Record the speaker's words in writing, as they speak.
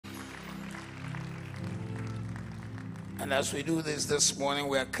And as we do this morning,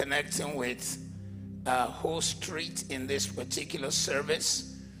 we are connecting with Whole Street in this particular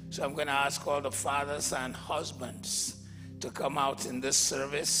service. So I'm going to ask all the fathers and husbands to come out in this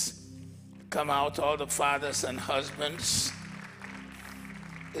service. Come out, all the fathers and husbands.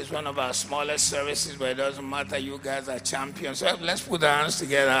 It's one of our smallest services, but it doesn't matter. You guys are champions. So let's put our hands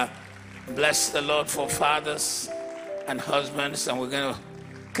together. Bless the Lord for fathers and husbands. And we're going to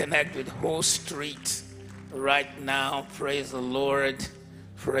connect with Whole Street right now. Praise the Lord.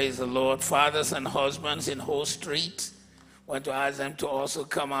 Praise the Lord. Fathers and husbands in Whole Street. I want to ask them to also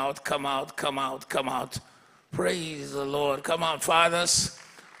come out, come out, come out, come out. Praise the Lord. Come on, fathers,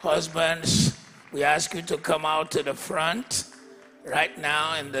 husbands. We ask you to come out to the front right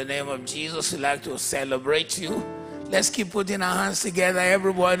now in the name of Jesus. We'd like to celebrate you. Let's keep putting our hands together,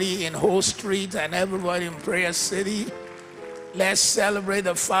 everybody in Whole Street and everybody in Prayer City. Let's celebrate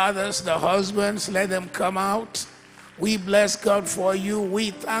the fathers, the husbands. Let them come out. We bless God for you.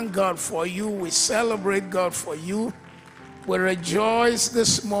 We thank God for you. We celebrate God for you. We rejoice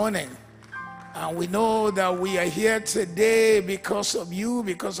this morning. And we know that we are here today because of you,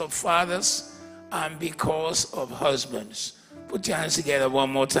 because of fathers, and because of husbands. Put your hands together one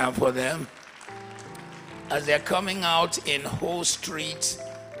more time for them. As they're coming out in Whole Street,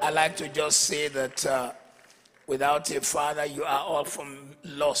 I like to just say that without a father, you are often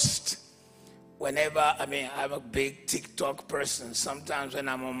lost. Whenever, I'm a big TikTok person. Sometimes when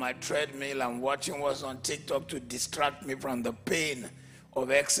I'm on my treadmill, I'm watching what's on TikTok to distract me from the pain of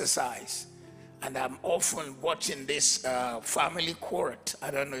exercise. And I'm often watching this family court.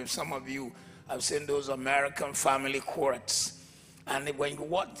 I don't know if some of you have seen those American family courts. And when you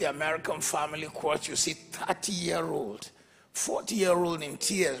watch the American family court, you see 30-year-old, 40-year-old in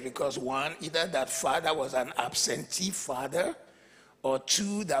tears because one, either that father was an absentee father, or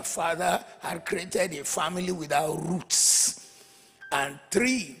two, that father had created a family without roots. And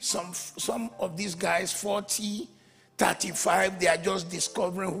three, some of these guys, 40, 35, they are just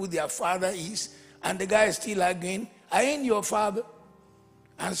discovering who their father is. And the guy is still arguing, I ain't your father.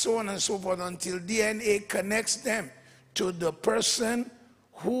 And so on and so forth until DNA connects them to the person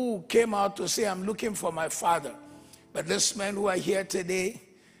who came out to say, I'm looking for my father. But these men who are here today,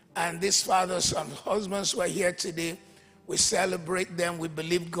 and these fathers and husbands who are here today, we celebrate them. We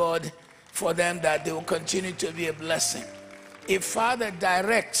believe God for them that they will continue to be a blessing. If father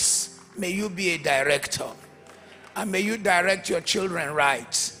directs, may you be a director. And may you direct your children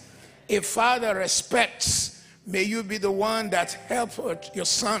right. If father respects, may you be the one that helps your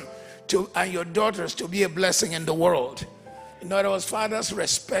son and your daughters to be a blessing in the world. In other words, fathers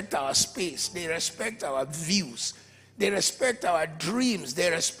respect our space. They respect our views. They respect our dreams.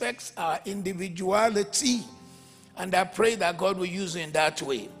 They respect our individuality. And I pray that God will use you in that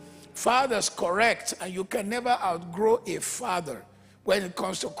way. Fathers correct, and you can never outgrow a father when it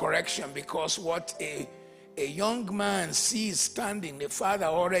comes to correction, because what a young man sees standing, the father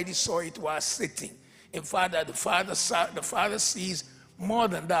already saw it while sitting. In fact, the father sees more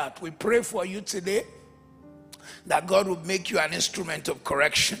than that. We pray for you today that God will make you an instrument of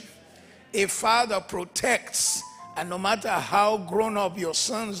correction. A father protects, and no matter how grown up your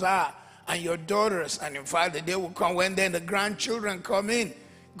sons are and your daughters, and in fact the day will come when then the grandchildren come in,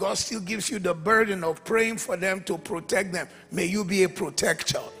 God still gives you the burden of praying for them to protect them. May you be a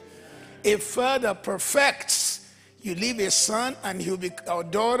protector. A father perfects. You leave a son and he'll be a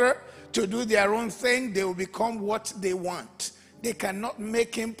daughter to do their own thing. They will become what they want. They cannot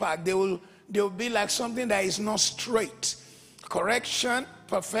make impact. They will be like something that is not straight. Correction,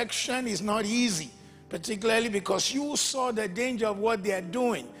 perfection is not easy, particularly because you saw the danger of what they are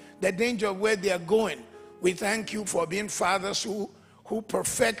doing, the danger of where they are going. We thank you for being fathers who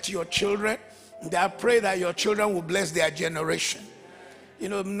perfect your children. And I pray that your children will bless their generation. You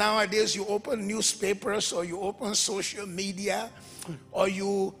know, nowadays you open newspapers or you open social media or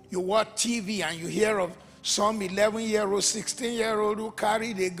you watch TV and you hear of some 11-year-old, 16-year-old who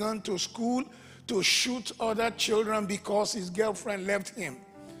carried a gun to school to shoot other children because his girlfriend left him.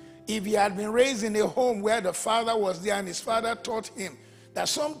 If he had been raised in a home where the father was there and his father taught him that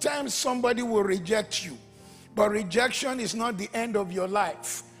sometimes somebody will reject you, but rejection is not the end of your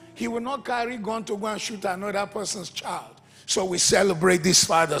life. He will not carry a gun to go and shoot another person's child. So we celebrate these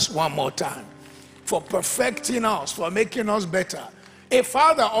fathers one more time for perfecting us, for making us better. A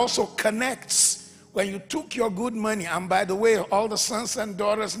father also connects. When you took your good money, and by the way, all the sons and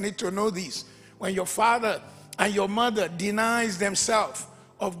daughters need to know this. When your father and your mother denies themselves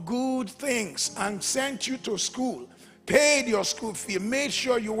of good things and sent you to school, paid your school fee, made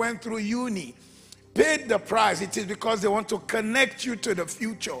sure you went through uni, paid the price, it is because they want to connect you to the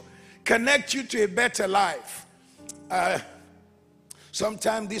future, connect you to a better life.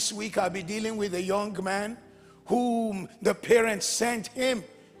 Sometime this week I'll be dealing with a young man whom the parents sent him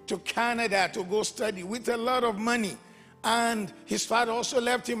to Canada to go study with a lot of money. And his father also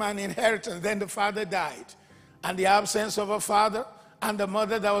left him an inheritance. Then the father died. And the absence of a father and the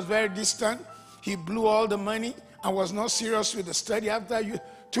mother that was very distant, he blew all the money and was not serious with the study. After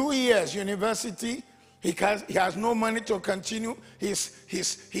 2 years university, he has no money to continue. His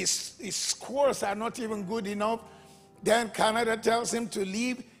scores are not even good enough. Then Canada tells him to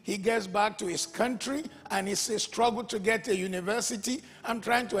leave. He gets back to his country and he says, struggle to get a university. I'm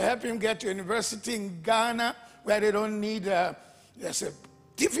trying to help him get to university in Ghana, where they don't need, there's a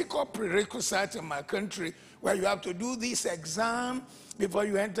difficult prerequisite in my country where you have to do this exam before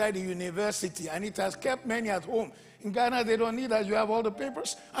you enter the university. And it has kept many at home. In Ghana, they don't need that. You have all the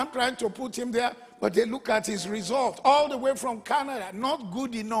papers. I'm trying to put him there, but they look at his result all the way from Canada, not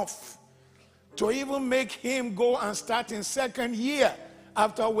good enough to even make him go and start in second year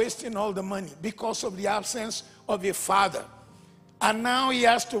after wasting all the money because of the absence of a father. And now he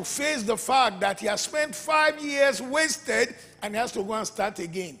has to face the fact that he has spent 5 years wasted and he has to go and start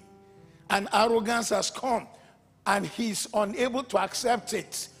again. And arrogance has come and he's unable to accept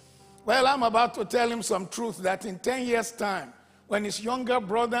it. Well, I'm about to tell him some truth that in 10 years' time, when his younger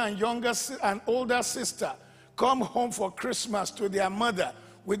brother and older sister come home for Christmas to their mother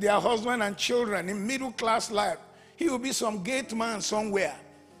with their husband and children in middle-class life, he will be some gate man somewhere.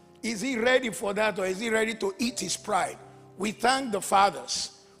 Is he ready for that, or is he ready to eat his pride? We thank the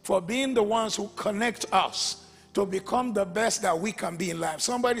fathers for being the ones who connect us to become the best that we can be in life.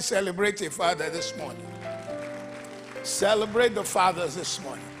 Somebody celebrate a father this morning. Celebrate the fathers this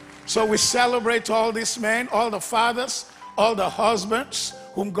morning. So we celebrate all these men, all the fathers, all the husbands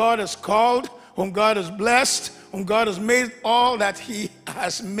whom God has called, whom God has blessed, whom God has made all that he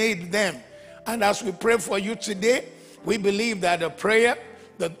has made them. And as we pray for you today, we believe that the prayer,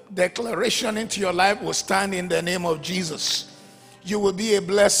 the declaration into your life will stand in the name of Jesus. You will be a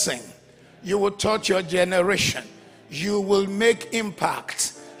blessing. You will touch your generation. You will make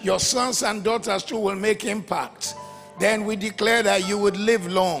impact. Your sons and daughters too will make impact. Then we declare that you would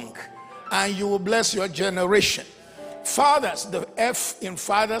live long and you will bless your generation. Fathers, the F in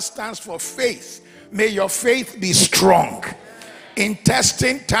father stands for faith. May your faith be strong. In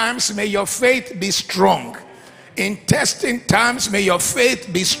testing times, may your faith be strong. In testing times, may your faith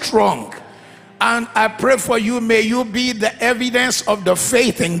be strong. And I pray for you, may you be the evidence of the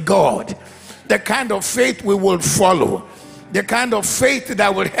faith in God. The kind of faith we will follow. The kind of faith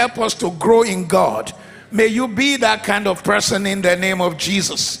that will help us to grow in God. May you be that kind of person in the name of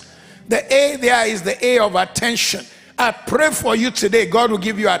Jesus. The A there is the A of attention. I pray for you today, God will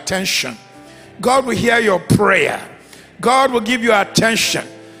give you attention. God will hear your prayer. God will give you attention.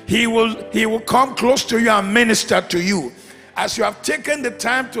 He will come close to you and minister to you. As you have taken the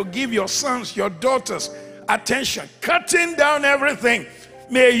time to give your sons, your daughters attention, cutting down everything,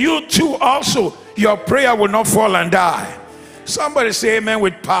 may you too also, your prayer will not fall and die. Somebody say amen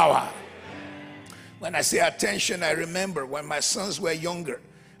with power. When I say attention, I remember when my sons were younger,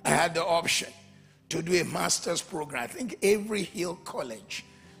 I had the option to do a master's program. I think Avery Hill College,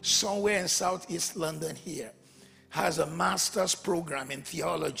 somewhere in Southeast London here, has a master's program in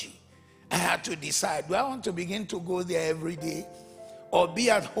theology. I had to decide, do I want to begin to go there every day or be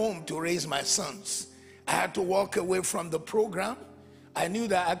at home to raise my sons? I had to walk away from the program. I knew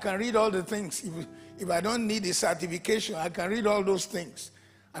that I can read all the things. If I don't need a certification, I can read all those things.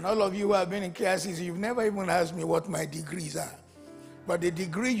 And all of you who have been in KICC, you've never even asked me what my degrees are. But the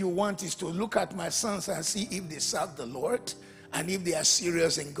degree you want is to look at my sons and see if they serve the Lord and if they are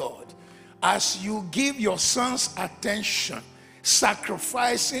serious in God. As you give your sons attention,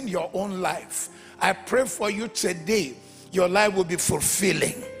 sacrificing your own life, I pray for you today, your life will be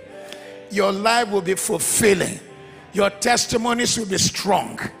fulfilling. Your life will be fulfilling. Your testimonies will be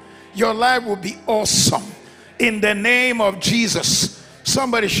strong. Your life will be awesome. In the name of Jesus.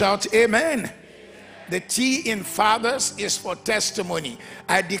 Somebody shout amen. The T in fathers is for testimony.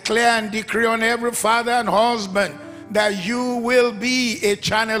 I declare and decree on every father and husband that you will be a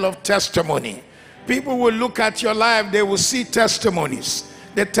channel of testimony. People will look at your life, they will see testimonies.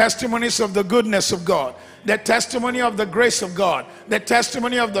 The testimonies of the goodness of God. The testimony of the grace of God. The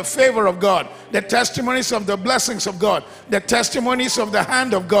testimony of the favor of God. The testimonies of the blessings of God. The testimonies of the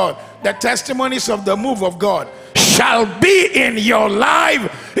hand of God. The testimonies of the move of God shall be in your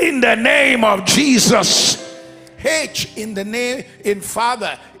life in the name of Jesus. H in the name in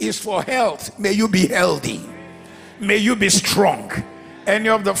Father is for health. May you be healthy. May you be strong. Any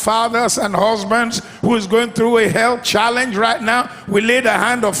of the fathers and husbands who is going through a health challenge right now, we lay the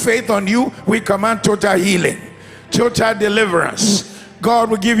hand of faith on you. We command total healing. total deliverance. God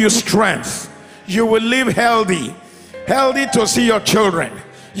will give you strength. You will live healthy, healthy to see your children,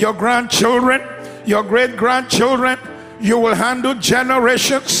 your grandchildren, your great-grandchildren. You will handle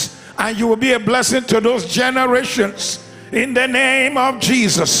generations, and you will be a blessing to those generations in the name of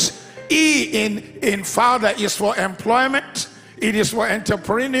Jesus. E in Father is for employment. It is for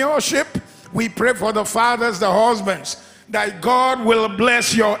entrepreneurship. We pray for the fathers, the husbands, that God will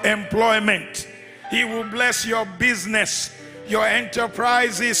bless your employment. He will bless your business, your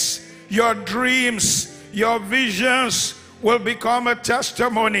enterprises, your dreams, your visions will become a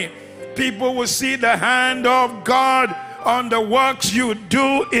testimony. People will see the hand of God on the works you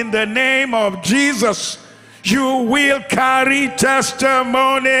do in the name of Jesus. You will carry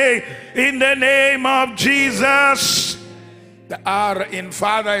testimony in the name of Jesus. The R in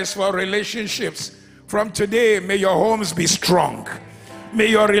Father is for relationships. From today, may your homes be strong. May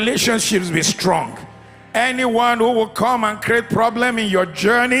your relationships be strong. Anyone who will come and create problem in your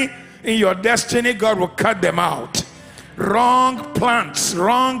journey, in your destiny, God will cut them out. Wrong plants,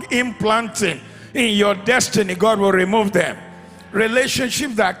 wrong implanting in your destiny, God will remove them.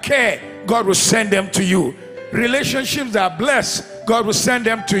 Relationships that care, God will send them to you. Relationships that bless, God will send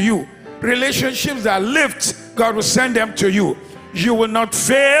them to you. Relationships that lift, God will send them to you. You will not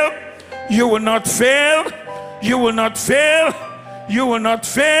fail. You will not fail. You will not fail. You will not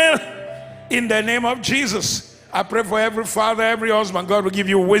fail. In the name of Jesus, I pray for every father, every husband. God will give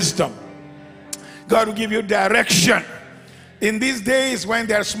you wisdom. God will give you direction. In these days when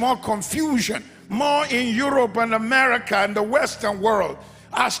there's more confusion, more in Europe and America and the Western world,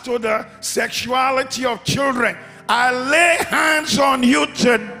 as to the sexuality of children, I lay hands on you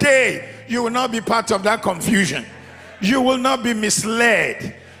today. You will not be part of that confusion. You will not be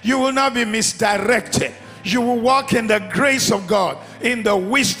misled. You will not be misdirected. You will walk in the grace of God, in the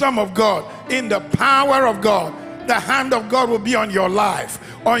wisdom of God, in the power of God. The hand of God will be on your life,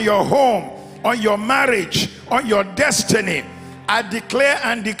 on your home, on your marriage, on your destiny. I declare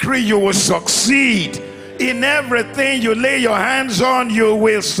and decree you will succeed. In everything you lay your hands on, you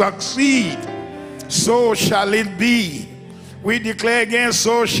will succeed. So shall it be. We declare again,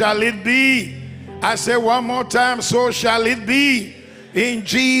 so shall it be. I say one more time, so shall it be. In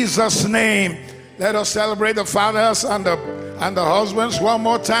Jesus' name. Let us celebrate the fathers and the husbands one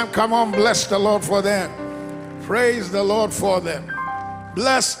more time. Come on, bless the Lord for them. Praise the Lord for them.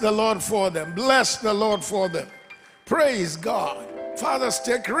 Bless the Lord for them. Bless the Lord for them. Praise God. Fathers,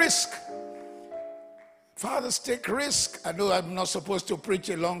 take risk. Fathers, take risk. I know I'm not supposed to preach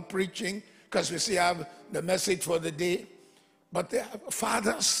a long preaching because we see I have the message for the day. But the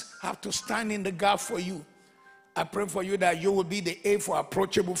fathers have to stand in the gap for you. I pray for you that you will be the A for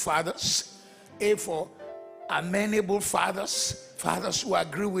approachable fathers, A for amenable fathers, fathers who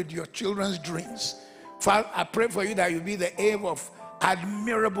agree with your children's dreams. Father, I pray for you that you'll be the A of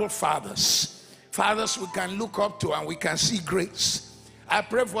admirable fathers, fathers we can look up to and we can see grace. I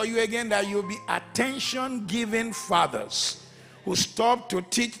pray for you again that you'll be attention-giving fathers who stop to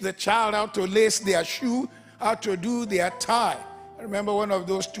teach the child how to lace their shoe, how to do their tie. I remember one of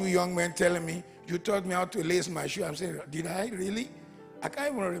those two young men telling me, you taught me how to lace my shoe. I'm saying, did I really? I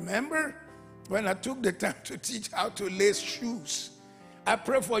can't even remember when I took the time to teach how to lace shoes. I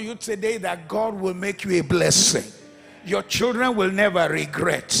pray for you today that God will make you a blessing. Your children will never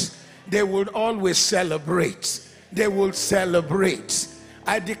regret. They will always celebrate. They will celebrate.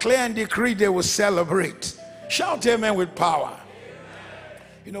 I declare and decree they will celebrate. Shout amen with power.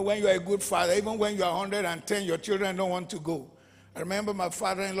 You know, when you are a good father, even when you are 110, your children don't want to go. I remember my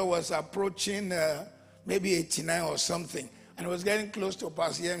father-in-law was approaching maybe 89 or something, and was getting close to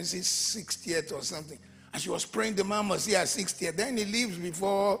Pastor Yemisi's 60th or something. And she was praying the man must see her 60th. Then he leaves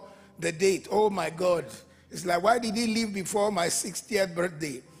before the date. Oh my God. It's like, why did he leave before my 60th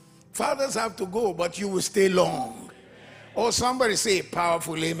birthday? Fathers have to go, but you will stay long. Oh, somebody say a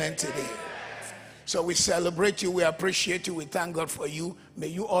powerful amen today. So we celebrate you, we appreciate you, we thank God for you. May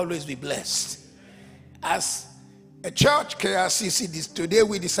you always be blessed. As a church, KICC, today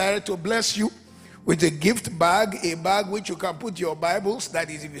we decided to bless you with a gift bag, a bag which you can put your Bibles, that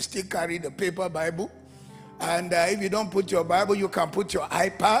is if you still carry the paper Bible. And if you don't put your Bible, you can put your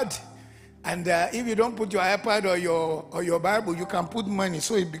iPad. And if you don't put your iPad or your Bible, you can put money,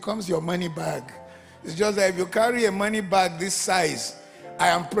 so it becomes your money bag. It's just that if you carry a money bag this size, I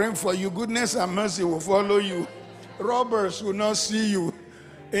am praying for you. Goodness and mercy will follow you. Robbers will not see you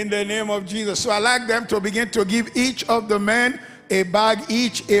in the name of Jesus. So I like them to begin to give each of the men a bag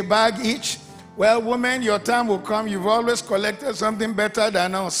each, a bag each. Well, women, your time will come. You've always collected something better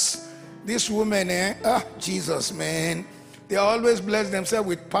than us. These women, Jesus, man. They always bless themselves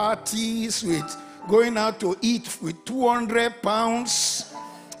with parties, with going out to eat with 200 pounds.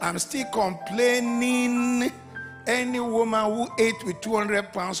 I'm still complaining. Any woman who ate with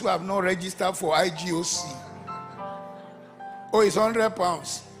 200 pounds who have not registered for IGOC. Oh, it's 100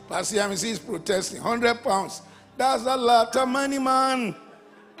 pounds. Pastor Yamisi is protesting. 100 pounds. That's a lot of money, man.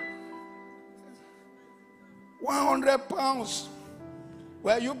 100 pounds.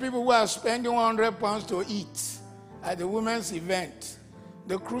 Well, you people who are spending 100 pounds to eat at the women's event,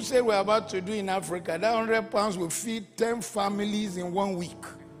 the crusade we're about to do in Africa, that 100 pounds will feed 10 families in 1 week.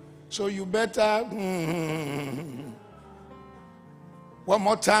 So you better... One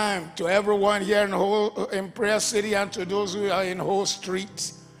more time to everyone here in Prayer City and to those who are in whole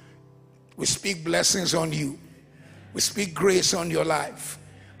streets. We speak blessings on you. We speak grace on your life.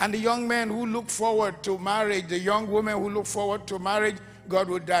 And the young men who look forward to marriage, the young women who look forward to marriage, God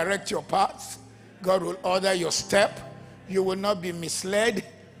will direct your path. God will order your step. You will not be misled.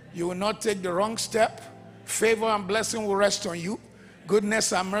 You will not take the wrong step. Favor and blessing will rest on you.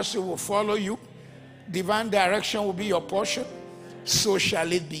 Goodness and mercy will follow you. Divine direction will be your portion. So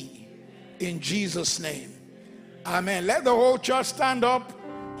shall it be. In Jesus' name. Amen. Let the whole church stand up.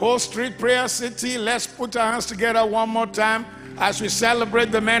 Whole street, Prayer City. Let's put our hands together one more time as we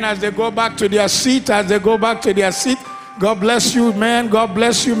celebrate the men as they go back to their seat. As they go back to their seat. God bless you, man. God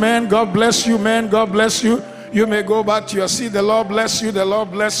bless you, man. God bless you, man. God bless you. You may go back to your seat. The Lord bless you. The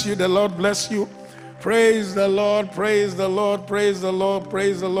Lord bless you. The Lord bless you. Praise the Lord. Praise the Lord. Praise the Lord.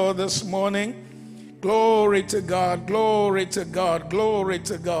 Praise the Lord this morning. Glory to God, glory to God, glory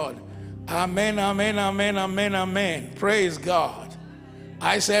to God. Amen, amen, amen, amen, amen. Praise God.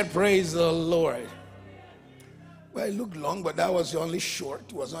 I said praise the Lord. Well, it looked long, but that was only short.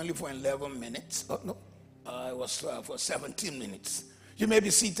 It was only for 11 minutes. Oh, no, it was for 17 minutes. You may be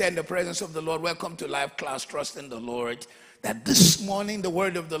seated in the presence of the Lord. Welcome to Lifeclass. Trust in the Lord that this morning the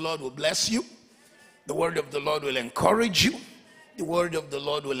word of the Lord will bless you. The word of the Lord will encourage you. The word of the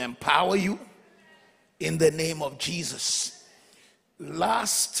Lord will empower you. In the name of Jesus.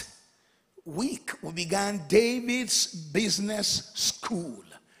 Last week, we began David's Business School.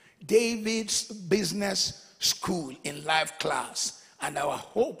 David's Business School in Lifeclass. And our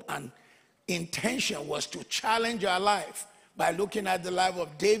hope and intention was to challenge our life by looking at the life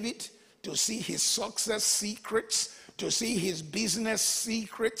of David, to see his success secrets, to see his business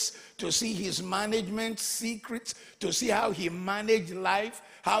secrets, to see his management secrets, to see how he managed life,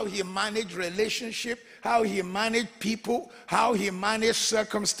 how he managed relationship, how he managed people, how he managed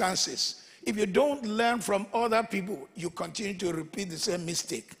circumstances. If you don't learn from other people, you continue to repeat the same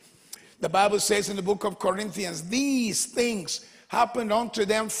mistake. The Bible says in the book of Corinthians, these things happened unto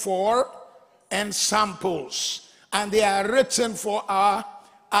them for ensamples, and they are written for our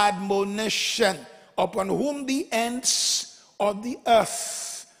admonition, upon whom the ends of the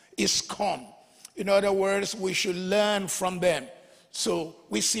earth is come. In other words, we should learn from them. So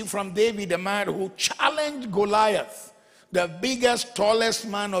we see from David, a man who challenged Goliath, the biggest, tallest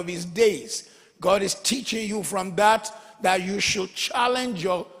man of his days. God is teaching you from that you should challenge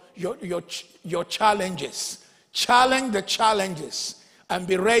your challenges. Challenge the challenges and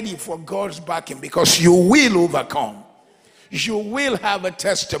be ready for God's backing, because you will overcome. You will have a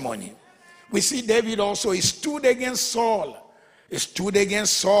testimony. We see David also, he stood against Saul. He stood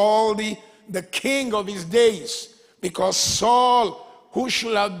against Saul, the king of his days, because Saul, who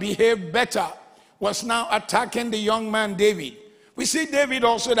should have behaved better, was now attacking the young man David. We see David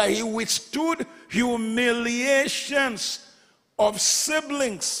also that he withstood humiliations of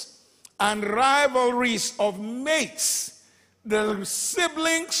siblings and rivalries of mates. The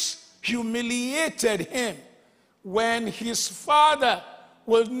siblings humiliated him when his father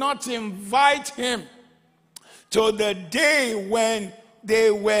would not invite him to the day when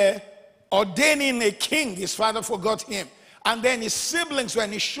they were ordaining a king. His father forgot him. And then his siblings,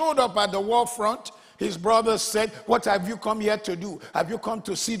 when he showed up at the war front, his brothers said, what have you come here to do? Have you come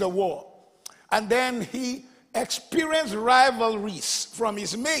to see the war? And then he experienced rivalries from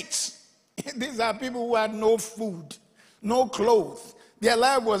his mates. These are people who had no food, no clothes. Their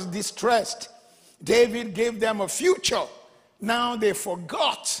life was distressed. David gave them a future. Now they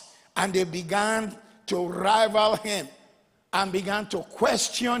forgot, and they began to rival him and began to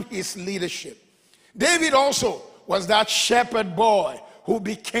question his leadership. David also was that shepherd boy who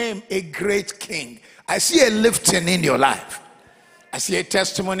became a great king. I see a lifting in your life. I see a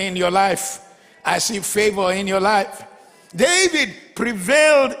testimony in your life. I see favor in your life. David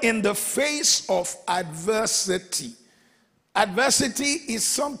prevailed in the face of adversity. Adversity is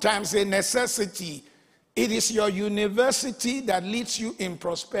sometimes a necessity. It is your university that leads you in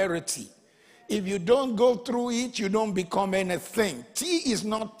prosperity. If you don't go through it, you don't become anything. Tea is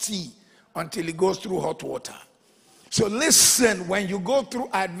not tea until he goes through hot water. So listen, when you go through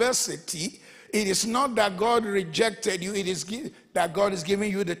adversity, it is not that God rejected you, it is that God is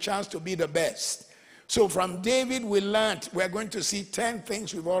giving you the chance to be the best. So from David we learned, we're going to see 10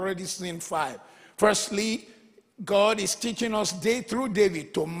 things, we've already seen 5. Firstly, God is teaching us through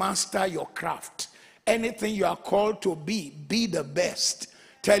David to master your craft. Anything you are called to be the best.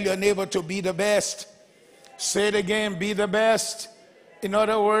 Tell your neighbor to be the best. Say it again, be the best. In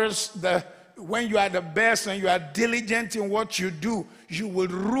other words, when you are the best and you are diligent in what you do, you will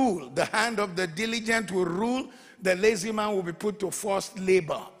rule. The hand of the diligent will rule. The lazy man will be put to forced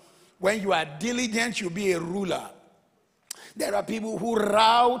labor. When you are diligent, you'll be a ruler. There are people who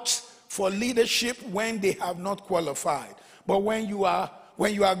route for leadership when they have not qualified. But when you are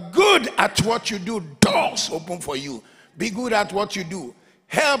good at what you do, doors open for you. Be good at what you do.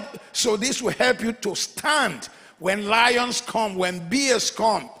 So this will help you to stand when lions come, when bears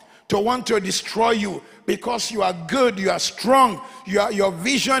come to want to destroy you, because you are good, you are strong, your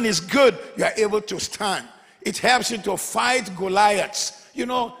vision is good, you are able to stand. It helps you to fight Goliaths. You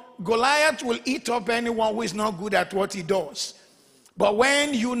know, Goliath will eat up anyone who is not good at what he does. But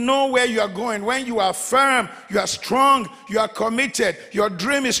when you know where you are going, when you are firm, you are strong, you are committed, your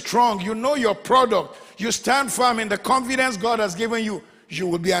dream is strong, you know your product, you stand firm in the confidence God has given you, you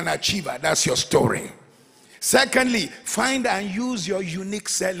will be an achiever. That's your story. Secondly, find and use your unique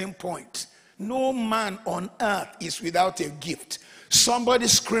selling point. No man on earth is without a gift. Somebody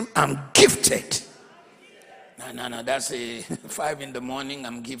scream, I'm gifted. No, that's a 5 in the morning,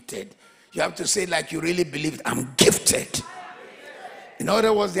 I'm gifted. You have to say like you really believe it, I'm gifted. In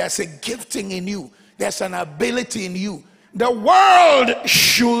other words, there's a gifting in you. There's an ability in you. The world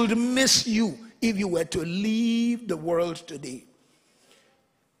should miss you if you were to leave the world today.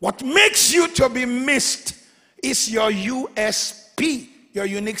 What makes you to be missed is your USP, your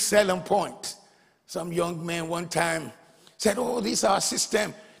unique selling point. Some young man one time said, oh, this is our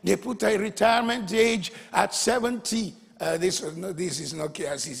system. They put a retirement age at 70. This is not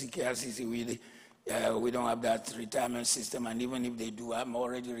KICC. KICC, we don't have that retirement system. And even if they do, I'm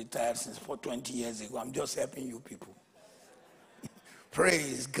already retired since 20 years ago. I'm just helping you people.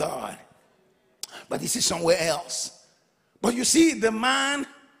 Praise God. But this is somewhere else. But you see, the man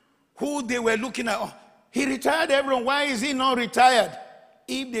who they were looking at, he retired everyone. Why is he not retired?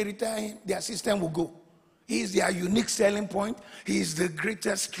 If they retire him, their system will go. He is their unique selling point. He is the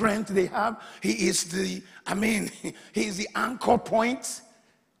greatest strength they have. He is he is the anchor point.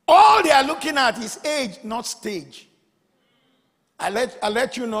 All they are looking at is age, not stage. I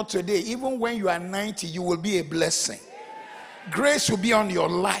let you know today, even when you are 90, you will be a blessing. Grace will be on your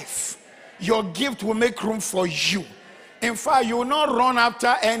life. Your gift will make room for you. In fact, you will not run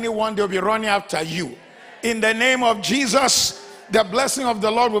after anyone, they'll be running after you. In the name of Jesus, the blessing of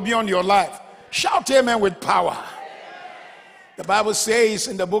the Lord will be on your life. Shout amen with power. The Bible says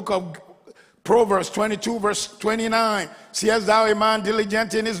in the book of Proverbs 22 verse 29, seest thou a man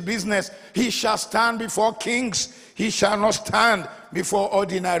diligent in his business, he shall stand before kings, he shall not stand before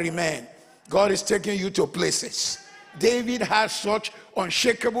ordinary men. God is taking you to places. David has such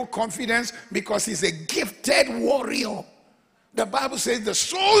unshakable confidence because he's a gifted warrior. The Bible says the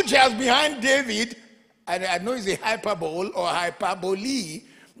soldiers behind David, and I know it's a hyperbole or hyperbole,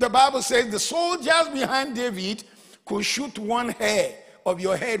 the Bible says the soldiers behind David could shoot one hair of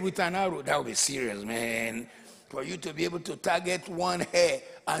your head with an arrow. That would be serious, man. For you to be able to target one hair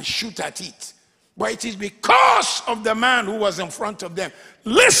and shoot at it. But it is because of the man who was in front of them.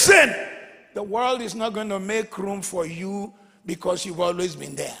 Listen, the world is not going to make room for you because you've always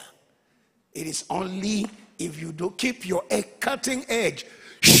been there. It is only if you do keep your cutting edge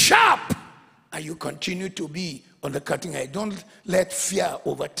sharp and you continue to be on the cutting edge. Don't let fear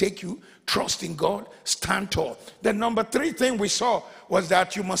overtake you. Trust in God. Stand tall. The number 3 thing we saw was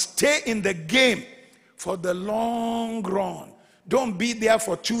that you must stay in the game for the long run. Don't be there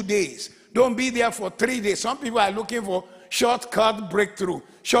for 2 days. Don't be there for 3 days. Some people are looking for shortcut breakthrough,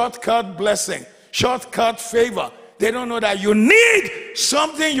 shortcut blessing, shortcut favor. They don't know that you need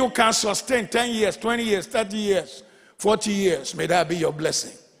something you can sustain 10 years, 20 years, 30 years, 40 years. May that be your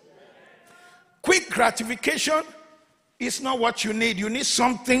blessing. Quick gratification is not what you need. You need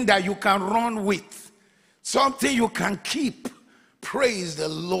something that you can run with, something you can keep. Praise the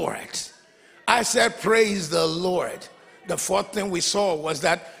Lord. I said praise the Lord. The 4th thing we saw was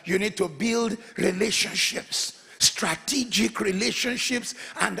that you need to build relationships, strategic relationships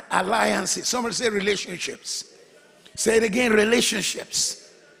and alliances. Somebody say relationships. Say it again,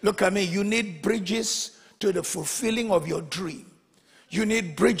 relationships. Look at me. You need bridges to the fulfilling of your dream. You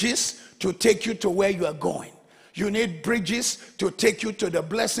need bridges to take you to where you are going. You need bridges to take you to the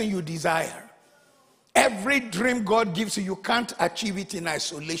blessing you desire. Every dream God gives you, you can't achieve it in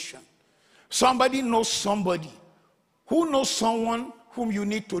isolation. Somebody knows somebody. Who knows someone whom you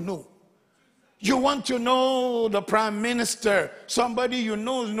need to know? You want to know the prime minister. Somebody you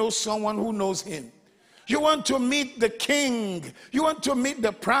know knows someone who knows him. You want to meet the king. You want to meet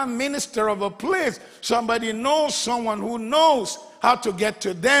the prime minister of a place. Somebody knows someone who knows how to get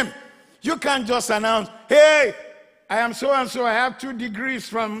to them. You can't just announce, hey, I am so and so. I have 2 degrees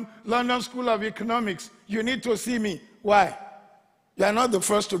from London School of Economics. You need to see me. Why? You are not the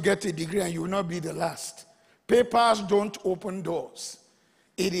first to get a degree and you will not be the last. Papers don't open doors.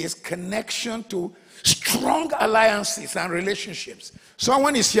 It is connection to strong alliances and relationships.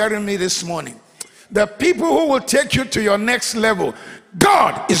 Someone is hearing me this morning. The people who will take you to your next level,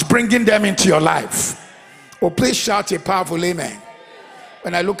 God is bringing them into your life. Oh, please shout a powerful amen.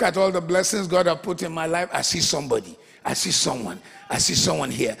 When I look at all the blessings God has put in my life, I see somebody. I see someone. I see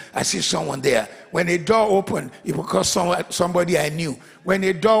someone here. I see someone there. When a door opened, it's because somebody I knew. When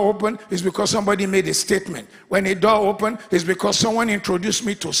a door opened, it's because somebody made a statement. When a door opened, it's because someone introduced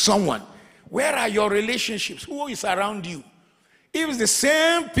me to someone. Where are your relationships? Who is around you? If it's the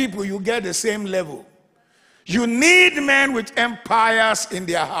same people, you get the same level. You need men with empires in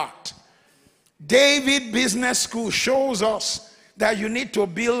their heart. David Business School shows us that you need to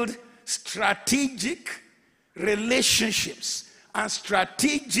build strategic relationships and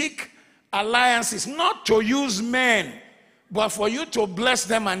strategic alliances, not to use men, but for you to bless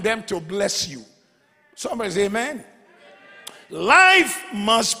them and them to bless you. Somebody say amen. Life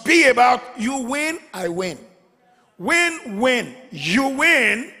must be about you win, I win. Win, win. You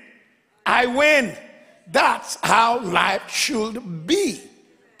win, I win. That's how life should be.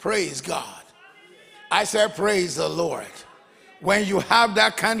 Praise God. I said praise the Lord. When you have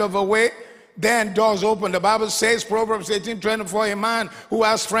that kind of a way, then doors open. The Bible says, Proverbs 18:24, a man who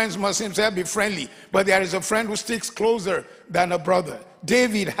has friends must himself be friendly. But there is a friend who sticks closer than a brother.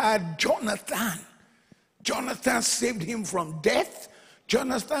 David had Jonathan. Jonathan saved him from death.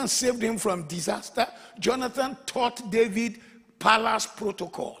 Jonathan saved him from disaster. Jonathan taught David palace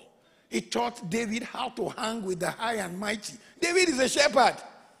protocol. He taught David how to hang with the high and mighty. David is a shepherd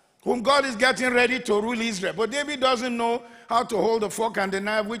whom God is getting ready to rule Israel. But David doesn't know how to hold the fork and the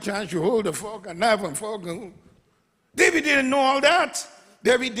knife, which hand you hold the fork and knife and fork. David didn't know all that.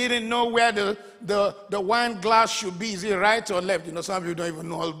 David didn't know where the wine glass should be. Is it right or left? You know, some of you don't even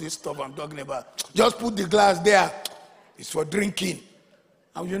know all this stuff I'm talking about. Just put the glass there. It's for drinking.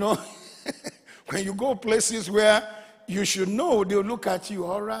 And you know, when you go places where you should know, they'll look at you.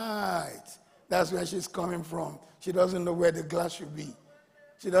 All right. That's where she's coming from. She doesn't know where the glass should be.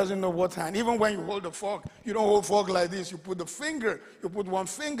 She doesn't know what hand. Even when you hold the fork, you don't hold fork like this. You put the finger, you put one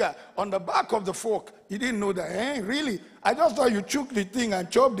finger on the back of the fork. You didn't know that. Eh? Really? I just thought you choke the thing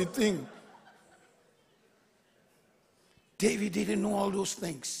and chop the thing. David didn't know all those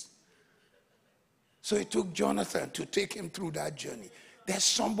things. So it took Jonathan to take him through that journey. There's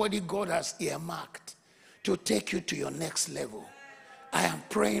somebody God has earmarked to take you to your next level. I am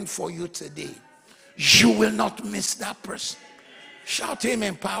praying for you today. You will not miss that person. Shout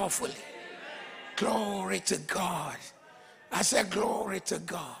amen powerfully. Glory to God. I said glory to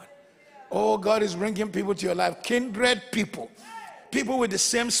God. Oh, God is bringing people to your life. Kindred people. People with the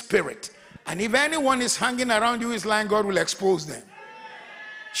same spirit. And if anyone is hanging around you who is lying, God will expose them.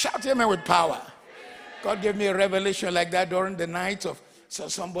 Shout amen with power. God gave me a revelation like that during the night of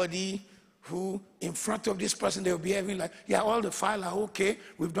somebody who in front of this person, they will be having like, yeah, all the file are okay.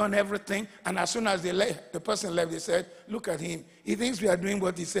 We've done everything. And as soon as the person left, they said, look at him. He thinks we are doing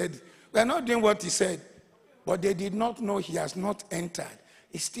what he said. We are not doing what he said. But they did not know he has not entered.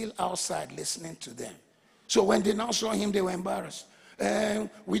 He's still outside listening to them. So when they now saw him, they were embarrassed.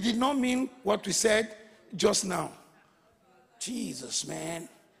 We did not mean what we said just now. Jesus, man.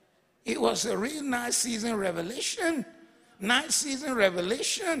 It was a real nice season revelation. Nice season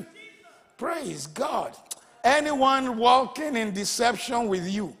revelation. Praise God. Anyone walking in deception with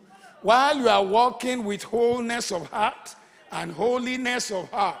you, while you are walking with wholeness of heart and holiness of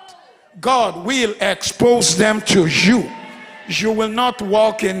heart, God will expose them to you. You will not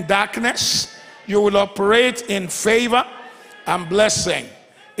walk in darkness. You will operate in favor and blessing.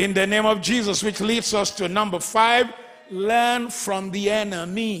 In the name of Jesus, which leads us to number 5, learn from the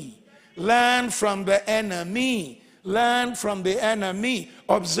enemy. Learn from the enemy. Learn from the enemy.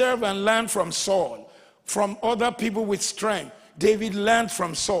 Observe and learn from Saul, from other people with strength. David learned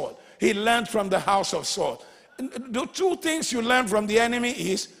from Saul. He learned from the house of Saul. The 2 things you learn from the enemy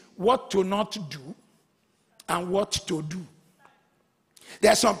is what to not do and what to do.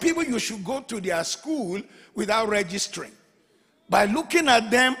 There are some people you should go to their school without registering, by looking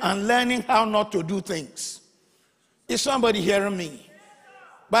at them and learning how not to do things. Is somebody hearing me?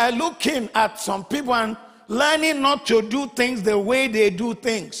 By looking at some people and learning not to do things the way they do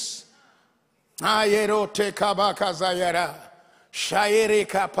things. I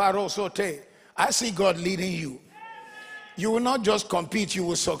see God leading you. You will not just compete, you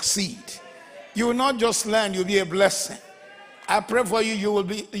will succeed. You will not just learn, you'll be a blessing. I pray for you, you'll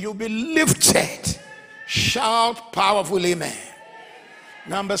be lifted. Shout powerful amen.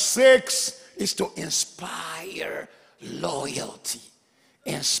 Number 6 is to inspire loyalty.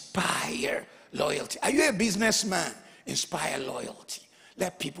 Inspire loyalty. Are you a businessman? Inspire loyalty.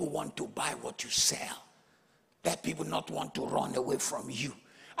 Let people want to buy what you sell. Let people not want to run away from you.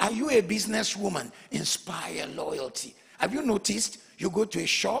 Are you a businesswoman? Inspire loyalty. Have you noticed you go to a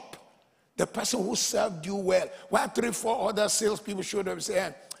shop, the person who served you well, while 3, 4 other salespeople showed up and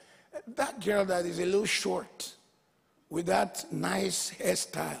said, that girl that is a little short with that nice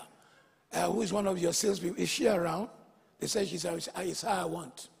hairstyle, who is one of your salespeople, is she around? They said she's around. It's her I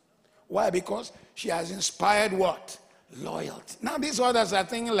want. Why? Because she has inspired what? Loyalty. Now these others are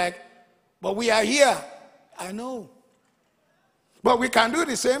thinking like, but we are here. I know. But we can do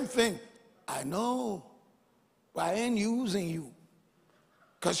the same thing. I know. But I ain't using you.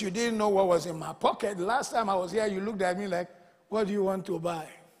 Because you didn't know what was in my pocket. The last time I was here, you looked at me like, what do you want to buy?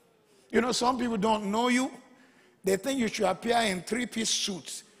 You know, some people don't know you. They think you should appear in 3-piece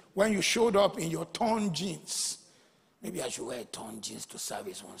suits when you showed up in your torn jeans. Maybe I should wear torn jeans to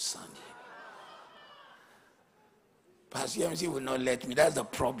service one Sunday. Pastor MC will not let me. That's the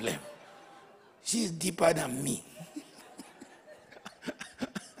problem. She's deeper than me.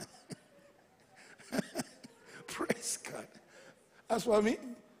 Praise God. As for me,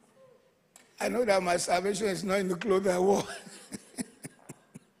 I know that my salvation is not in the clothes I wore.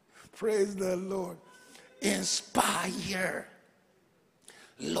 Praise the Lord. Inspire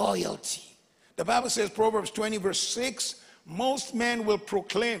loyalty. The Bible says, Proverbs 20 verse 6, most men will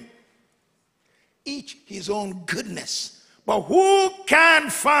proclaim each his own goodness, but who can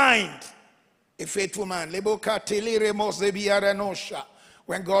find a faithful man?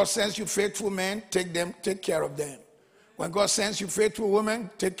 When God sends you faithful men, take care of them. When God sends you faithful women,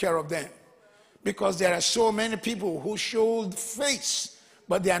 take care of them. Because there are so many people who show face,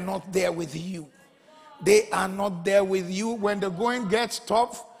 but they are not there with you. They are not there with you. When the going gets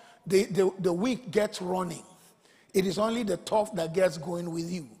tough, the weak gets running. It is only the tough that gets going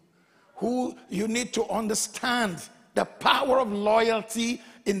with you. Who you need to understand the power of loyalty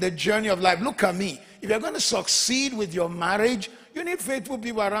in the journey of life. Look at me. If you're going to succeed with your marriage, you need faithful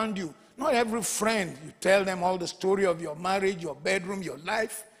people around you. Not every friend, you tell them all the story of your marriage, your bedroom, your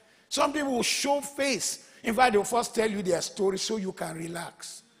life. Some people will show face. In fact, they'll first tell you their story so you can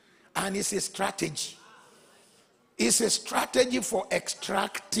relax. And it's a strategy. It's a strategy for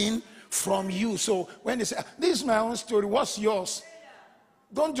extracting from you. So when they say, this is my own story, what's yours?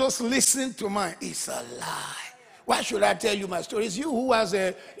 Don't just listen to mine. It's a lie. Why should I tell you my story? It's you who has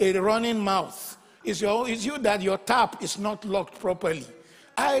a running mouth. It's you that your tap is not locked properly.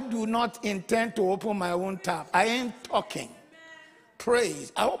 I do not intend to open my own tap. I ain't talking.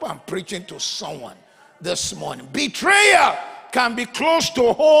 Praise. I hope I'm preaching to someone this morning. Betrayal can be close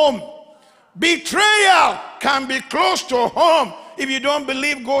to home. Betrayal can be close to home. If you don't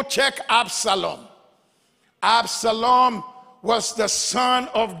believe, go check Absalom. Absalom was the son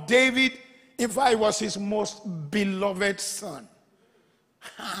of David. In fact, he was his most beloved son.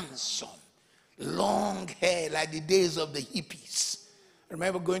 Handsome, long hair like the days of the hippies. I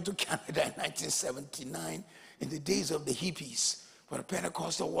remember going to Canada in 1979 in the days of the hippies for a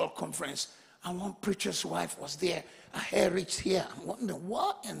Pentecostal World Conference. And one preacher's wife was there. Her hair reached here. I'm wondering,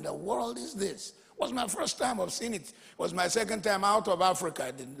 what in the world is this? It was my first time I've seen it. It was my second time out of Africa.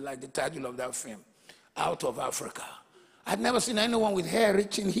 I didn't like the title of that film, Out of Africa. I'd never seen anyone with hair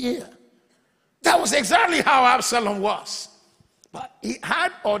reaching here. That was exactly how Absalom was. But he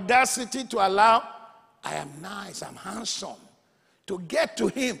had audacity to allow, I am nice, I'm handsome, to get to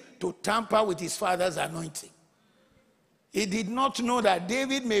him to tamper with his father's anointing. He did not know that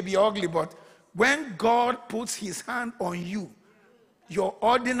David may be ugly, but when God puts his hand on you, your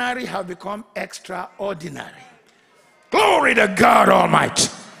ordinary have become extraordinary. Glory to God Almighty.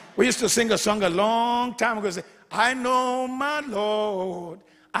 We used to sing a song a long time ago. Say, I know my Lord,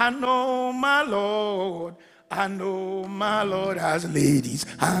 I know my Lord, I know my Lord has laid his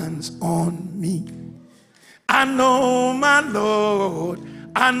hands on me. I know my Lord,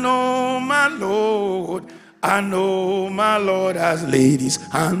 I know my Lord, I know my Lord has laid his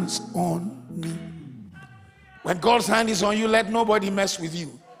hands on me. When God's hand is on you, let nobody mess with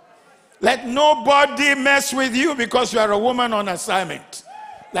you. Let nobody mess with you, because you are a woman on assignment.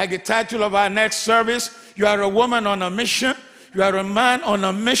 Like the title of our next service, you are a woman on a mission. You are a man on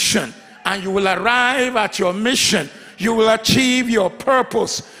a mission. And you will arrive at your mission. You will achieve your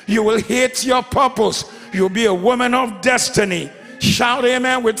purpose. You will hit your purpose. You'll be a woman of destiny. Shout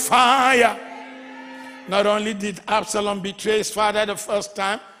amen with fire. Not only did Absalom betray his father the first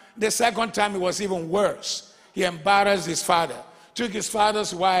time, the second time it was even worse. He embarrassed his father. Took his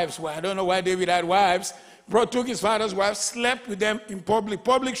father's wives. Well, I don't know why David had wives. Took his father's wives, slept with them in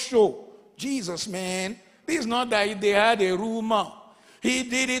public show. Jesus, man. This is not that they had a rumor. He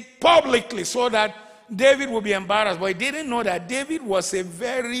did it publicly so that David would be embarrassed. But he didn't know that David was a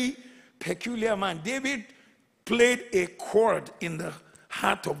very peculiar man. David played a chord in the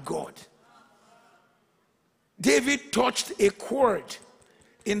heart of God. David touched a chord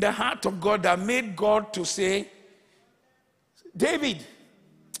in the heart of God that made God to say, David,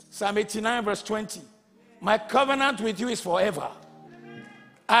 Psalm 89 verse 20, my covenant with you is forever.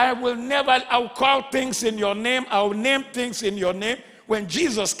 I'll call things in your name. I'll name things in your name. When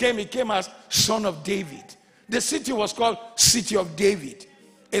Jesus came, he came as Son of David. The city was called City of David.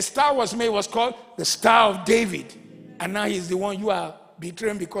 A star was made, was called the Star of David. And now he's the one you are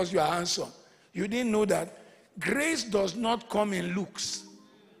betraying because you are handsome. You didn't know that grace does not come in looks.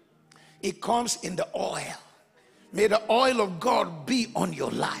 It comes in the oil. May the oil of God be on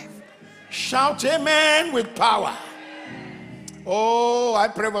your life. Shout amen with power. Oh, I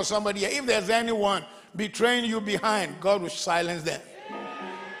pray for somebody here. If there's anyone betraying you behind, God will silence them.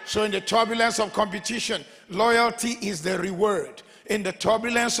 So in the turbulence of competition, loyalty is the reward. In the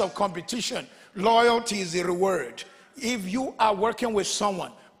turbulence of competition, loyalty is the reward. If you are working with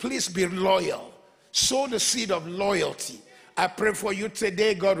someone, please be loyal. Sow the seed of loyalty. I pray for you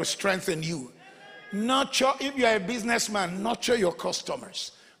today, God will strengthen you. Nurture, if you are a businessman, nurture your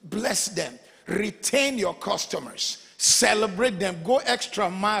customers. Bless them. Retain your customers. Celebrate them. Go extra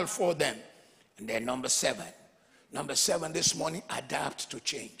mile for them. And then number seven this morning, adapt to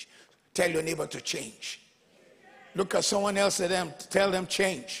change. Tell your neighbor to change. Look at someone else at them. Tell them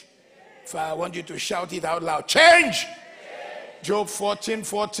change. If I want you to shout it out loud. Change! Job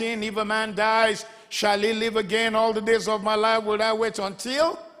 14:14. If a man dies, shall he live again? All the days of my life will I wait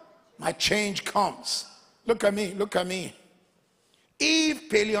until my change comes. Look at me. Look at me. If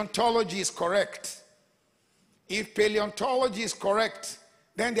paleontology is correct,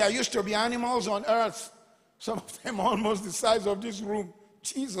 then there used to be animals on earth. Some of them almost the size of this room.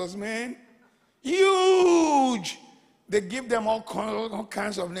 Jesus, man. Huge. They give them all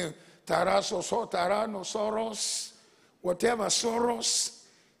kinds of names. Tyrannosaurus, whatever, Soros.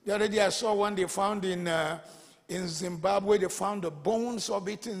 The other day I saw one they found in Zimbabwe. They found the bones of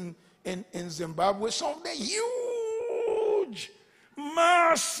it in Zimbabwe. So they're huge,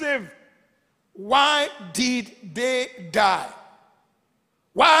 massive. Why did they die?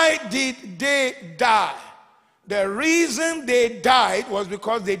 Why did they die? The reason they died was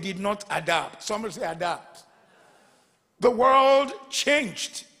because they did not adapt. Somebody say adapt. The world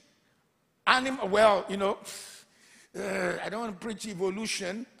changed. I don't want to preach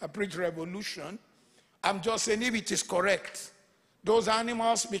evolution. I preach revolution. I'm just saying if it is correct. Those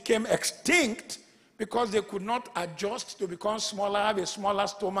animals became extinct because they could not adjust to become smaller, have a smaller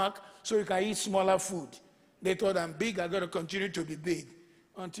stomach, so you can eat smaller food. They thought, I'm big, I got to continue to be big.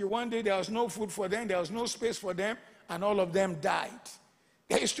 Until one day there was no food for them, there was no space for them, and all of them died.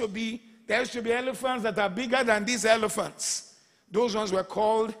 There used to be elephants that are bigger than these elephants. Those ones were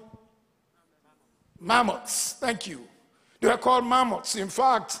called mammoths. Thank you. They were called mammoths. In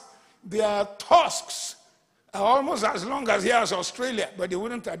fact, their tusks are almost as long as here as Australia, but they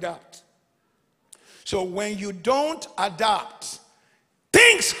wouldn't adapt. So when you don't adapt,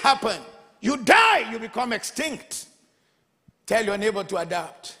 things happen. You die, you become extinct. Tell your neighbor to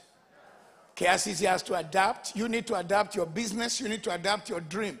adapt. KICC has to adapt. You need to adapt your business. You need to adapt your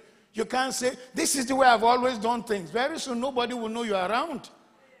dream. You can't say, this is the way I've always done things. Very soon, nobody will know you're around.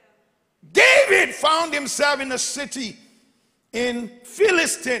 David found himself in a city in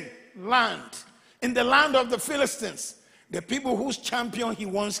Philistine land, in the land of the Philistines, the people whose champion he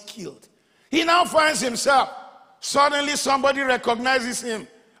once killed. He now finds himself. Suddenly, somebody recognizes him.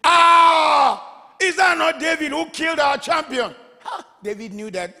 Is that not David who killed our champion? David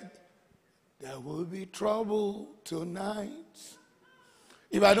knew that there will be trouble tonight.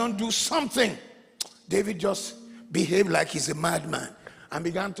 If I don't do something, David just behaved like he's a madman and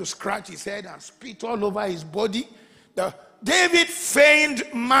began to scratch his head and spit all over his body. David feigned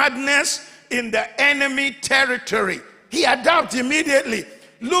madness in the enemy territory. He adapted immediately.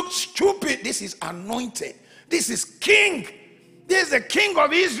 Looked stupid. This is anointed. This is king. This is the king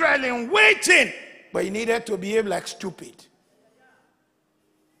of Israel in waiting. But he needed to behave like stupid.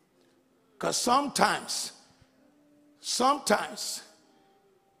 Because sometimes,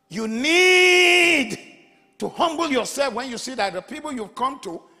 you need to humble yourself when you see that the people you've come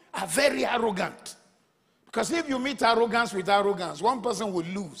to are very arrogant. Because if you meet arrogance with arrogance, one person will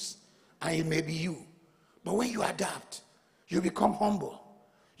lose, and it may be you. But when you adapt, you become humble.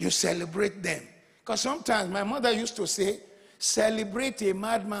 You celebrate them. Because sometimes my mother used to say, celebrate a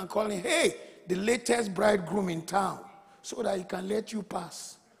madman calling, hey, the latest bridegroom in town, so that he can let you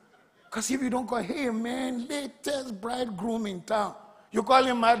pass. Because if you don't call, hey man, latest bridegroom in town, you call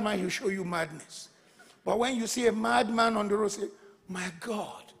him madman, he'll show you madness. But when you see a madman on the road, say, my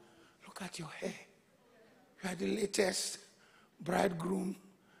God, look at your hair. You are the latest bridegroom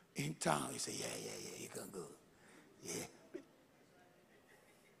in town. You say, yeah, you can go. Yeah.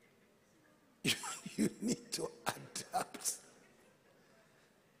 You need to adapt.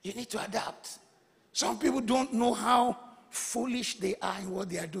 You need to adapt. Some people don't know how foolish they are in what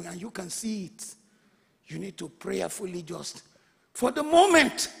they are doing, and you can see it. You need to prayerfully just, for the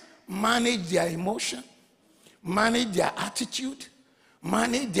moment, manage their emotion, manage their attitude,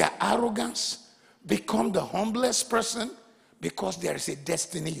 manage their arrogance, become the humblest person, because there is a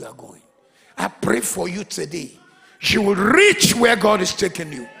destiny you are going. I pray for you today. You will reach where God is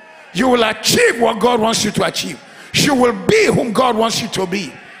taking you. You will achieve what God wants you to achieve. You will be whom God wants you to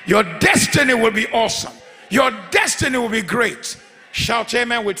be. Your destiny will be awesome. Your destiny will be great. Shout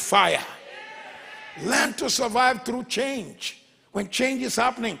amen with fire. Learn to survive through change. When change is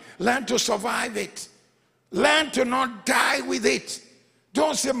happening, learn to survive it. Learn to not die with it.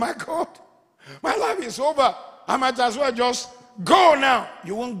 Don't say, my God, my life is over. I might as well just go now.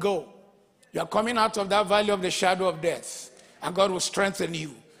 You won't go. You are coming out of that valley of the shadow of death, and God will strengthen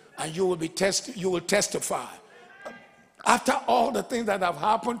you, and you will be you will testify. After all the things that have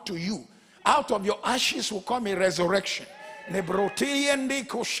happened to you, out of your ashes will come a resurrection.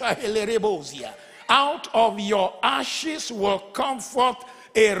 Out of your ashes will come forth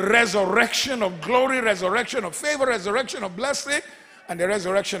a resurrection of glory, resurrection of favor, resurrection of blessing, and the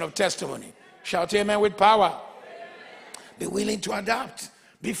resurrection of testimony. Shout amen with power. Be willing to adapt.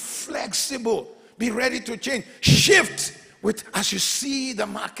 Be flexible. Be ready to change. Shift with as you see the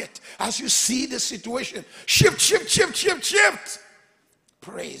market, as you see the situation. Shift.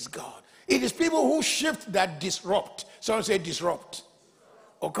 Praise God. It is people who shift that disrupt. Someone say disrupt.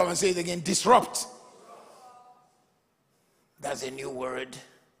 Or come and say it again, disrupt. That's a new word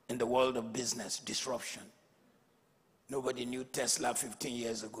in the world of business, disruption. Nobody knew Tesla 15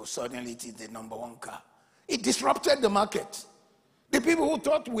 years ago. Suddenly it is the #1 car. It disrupted the market. The people who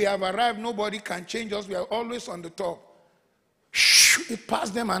thought we have arrived, nobody can change us, we are always on the top. It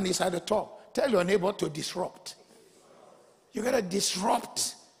passed them and it's at the top. Tell your neighbor to disrupt. You got to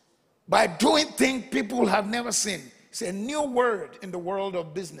disrupt by doing things people have never seen. It's a new word in the world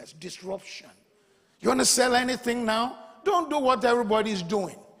of business, disruption. You want to sell anything now? Don't do what everybody is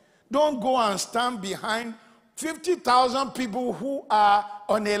doing. Don't go and stand behind 50,000 people who are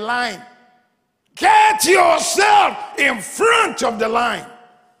on a line. Get yourself in front of the line.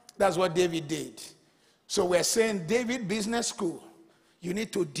 That's what David did. So we're saying, David Business School, you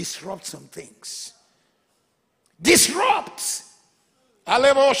need to disrupt some things. Disrupt.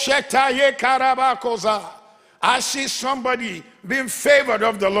 I see somebody being favored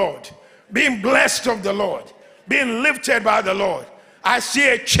of the Lord, being blessed of the Lord, being lifted by the Lord. I see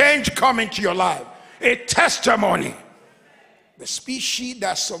a change coming to your life, a testimony. The species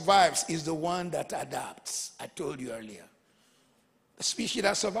that survives is the one that adapts. I told you earlier. The species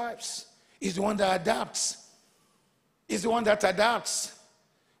that survives is the one that adapts. Is the one that adapts.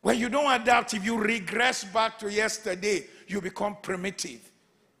 When you don't adapt, if you regress back to yesterday, you become primitive.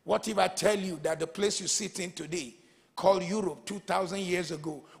 What if I tell you that the place you sit in today, called Europe 2,000 years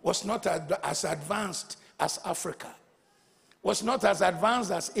ago, was not as advanced as Africa, was not as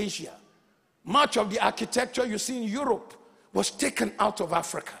advanced as Asia. Much of the architecture you see in Europe was taken out of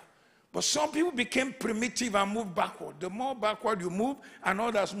Africa. But some people became primitive and moved backward. The more backward you move and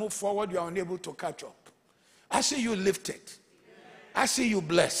others move forward, you are unable to catch up. I see you lifted. I see you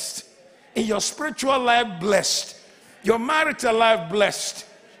blessed. In your spiritual life, blessed. Your marital life, blessed.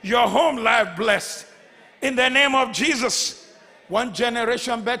 Your home life, blessed. In the name of Jesus. One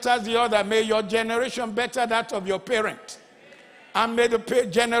generation better the other. May your generation better that of your parent. And may the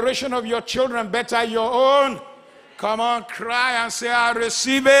generation of your children better your own. Come on, cry and say, I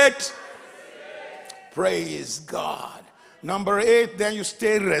receive it. Praise God. Number 8, then you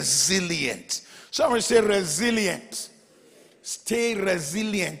stay resilient. Somebody say resilient. Stay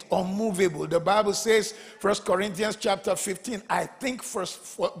resilient, unmovable. The Bible says, 1 Corinthians chapter 15, I think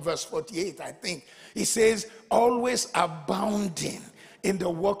verse 48, I think. It says, always abounding in the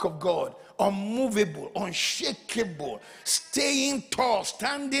work of God, unmovable, unshakable, staying tall,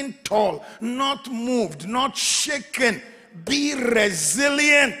 standing tall, not moved, not shaken. Be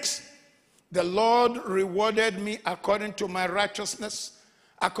resilient. The Lord rewarded me according to my righteousness,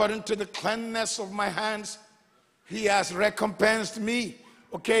 according to the cleanness of my hands. He has recompensed me.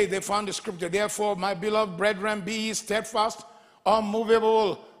 Okay, they found the scripture. Therefore, my beloved brethren, be ye steadfast,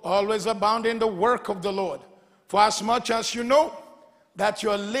 unmovable, always abound in the work of the Lord. For as much as you know that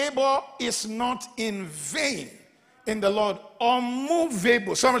your labor is not in vain in the Lord.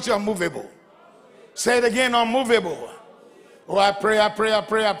 Unmovable. Somebody say unmovable. Say it again, unmovable. Oh, I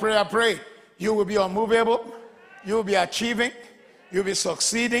pray. You will be unmovable. You will be achieving. You will be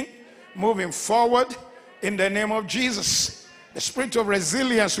succeeding, moving forward in the name of Jesus. The spirit of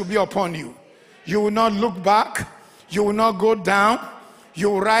resilience will be upon you. You will not look back. You will not go down. You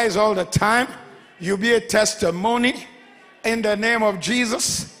will rise all the time. You'll be a testimony in the name of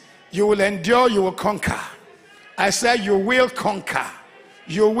Jesus. You will endure. You will conquer. I said you will conquer.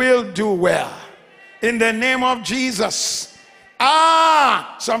 You will do well in the name of Jesus.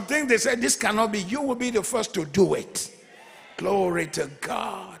 Something they said this cannot be. You will be the first to do it. Glory to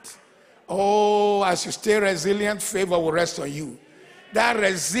God. Oh, as you stay resilient, favor will rest on you. That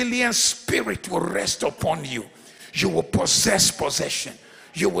resilient spirit will rest upon you. You will possess possession.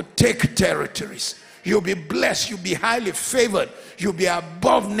 You will take territories. You'll be blessed. You'll be highly favored. You'll be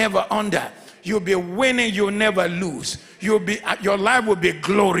above, never under. You'll be winning. You'll never lose. Your life will be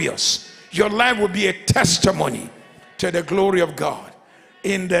glorious. Your life will be a testimony to the glory of God.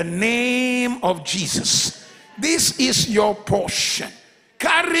 In the name of Jesus. This is your portion.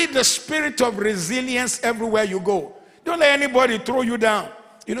 Carry the spirit of resilience everywhere you go. Don't let anybody throw you down.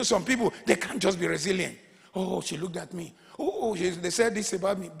 You know, some people, they can't just be resilient. Oh, she looked at me. Oh, they said this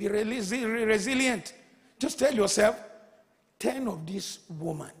about me. Be resilient. Just tell yourself, 10 of this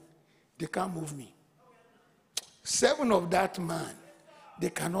woman, they can't move me. 7 of that man, they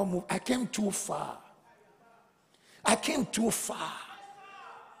cannot move. I came too far.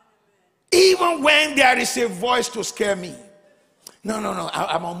 Even when there is a voice to scare me. No,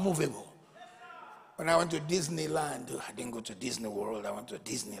 I'm unmovable. When I went to Disneyland, I didn't go to Disney World, I went to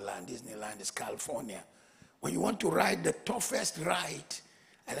Disneyland. Disneyland is California. When you want to ride the toughest ride,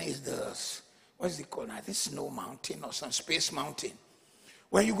 I think it's what's it called? I think Snow Mountain or some Space Mountain.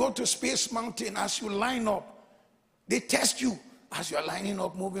 When you go to Space Mountain, as you line up, they test you. As you're lining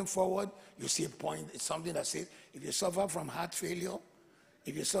up, moving forward, you see a point. It's something that says, if you suffer from heart failure,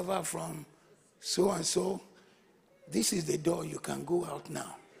 if you suffer from so and so, this is the door. You can go out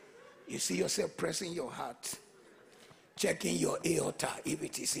now. You see yourself pressing your heart, checking your aorta if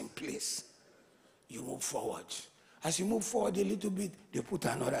it is in place. You move forward. As you move forward a little bit, they put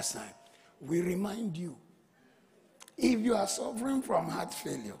another sign. We remind you, if you are suffering from heart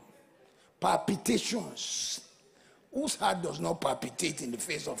failure, palpitations, whose heart does not palpitate in the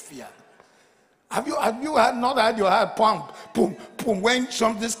face of fear? Have you not had your heart pump, boom, boom, when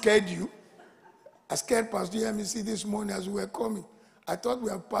something scared you? I scared Pastor MEC this morning as we were coming. I thought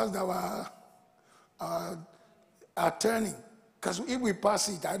we had passed our turning. Because if we pass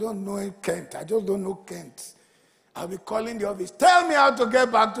it, I don't know Kent. I just don't know Kent. I'll be calling the office. Tell me how to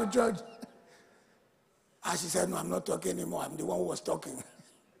get back to church. And she said, no, I'm not talking anymore. I'm the one who was talking.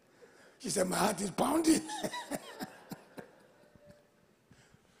 She said, my heart is pounding.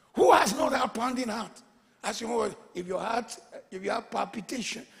 Who has not that pounding heart? Ashimolowo, if you have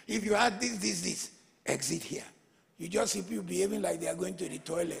palpitation, if you have this, exit here. You just see people behaving like they are going to the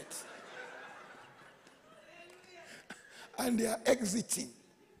toilet. And they are exiting.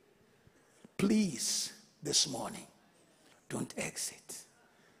 Please, this morning, don't exit.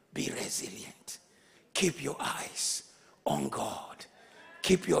 Be resilient. Keep your eyes on God.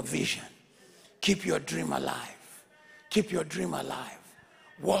 Keep your vision. Keep your dream alive. Keep your dream alive.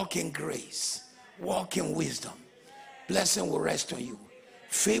 Walk in grace. Walk in wisdom. Blessing will rest on you.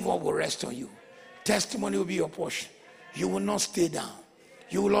 Favor will rest on you. Testimony will be your portion. You will not stay down.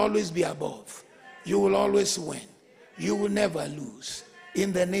 You will always be above. You will always win. You will never lose.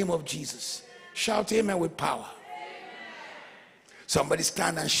 In the name of Jesus. Shout amen with power. Somebody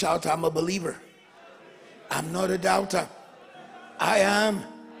stand and shout, I'm a believer. I'm not a doubter. I am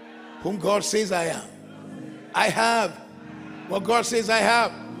whom God says I am. I have what God says I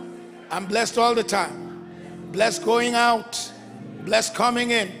have. I'm blessed all the time. Blessed going out. Blessed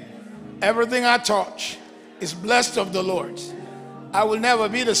coming in. Everything I touch is blessed of the Lord. I will never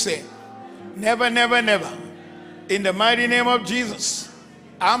be the same. Never, never, never. In the mighty name of Jesus,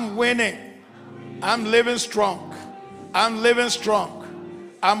 I'm winning. I'm living strong. I'm living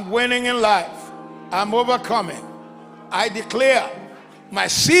strong. I'm winning in life. I'm overcoming. I declare my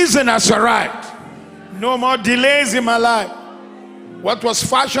season has arrived. No more delays in my life. What was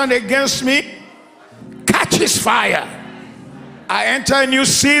fashioned against me catches fire. I enter a new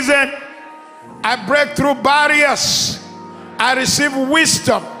season. I break through barriers. I receive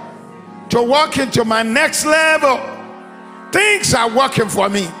wisdom to walk into my next level. Things are working for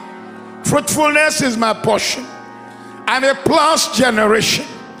me. Fruitfulness is my portion. I'm a plus generation.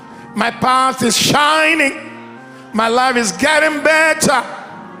 My path is shining. My life is getting better.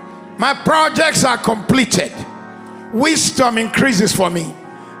 My projects are completed. Wisdom increases for me.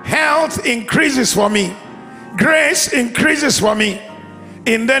 Health increases for me. Grace increases for me.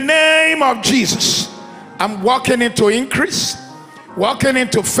 In the name of Jesus, I'm walking into increase, walking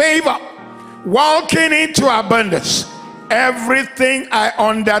into favor, walking into abundance. Everything I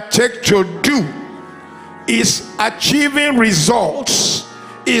undertake to do is achieving results,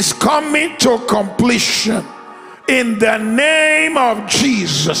 is coming to completion. In the name of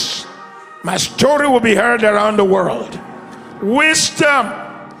Jesus, my story will be heard around the world. Wisdom,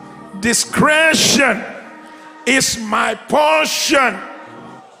 discretion is my portion.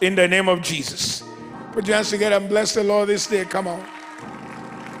 In the name of Jesus. Put your hands together and bless the Lord this day. Come on.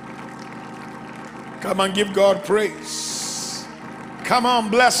 Come on, give God praise. Come on,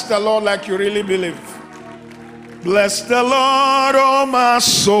 bless the Lord like you really believe. Bless the Lord, oh my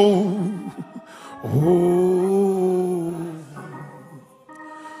soul. Oh,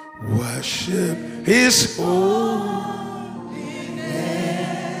 worship his holy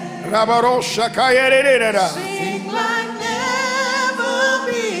name. Sing like never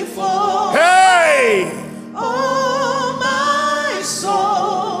before. Hey! Oh, my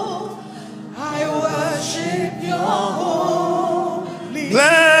soul, I worship your holy name.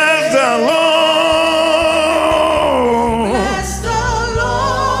 Bless the Lord. Bless the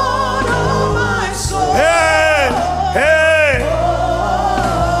Lord, oh my soul. Hey, hey.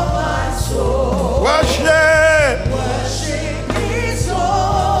 Oh, my soul. Worship. Worship his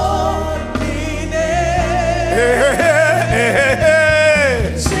holy name. Hey, hey, hey, hey,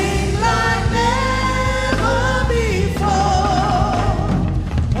 hey. Sing like never before.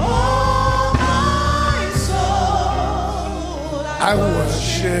 Oh, my soul, I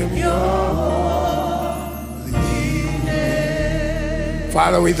worship your holy name.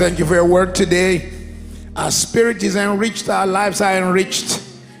 Father, we thank you for your word today. Our spirit is enriched, our lives are enriched.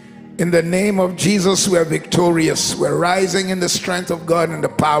 In the name of Jesus, we are victorious. We're rising in the strength of God and the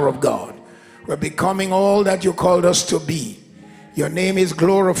power of God. We're becoming all that you called us to be. Your name is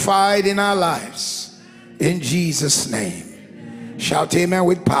glorified in our lives. In Jesus' name. Shout amen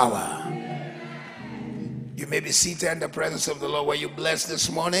with power. You may be seated in the presence of the Lord. Were you blessed this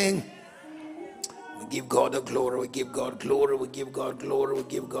morning? We give God the glory. We give God glory. We give God glory. We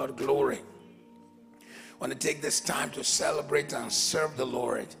give God glory. I want to take this time to celebrate and serve the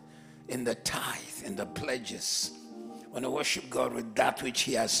Lord in the tithe, in the pledges. I want to worship God with that which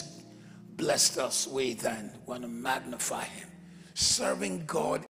he has blessed us with and want to magnify him. Serving God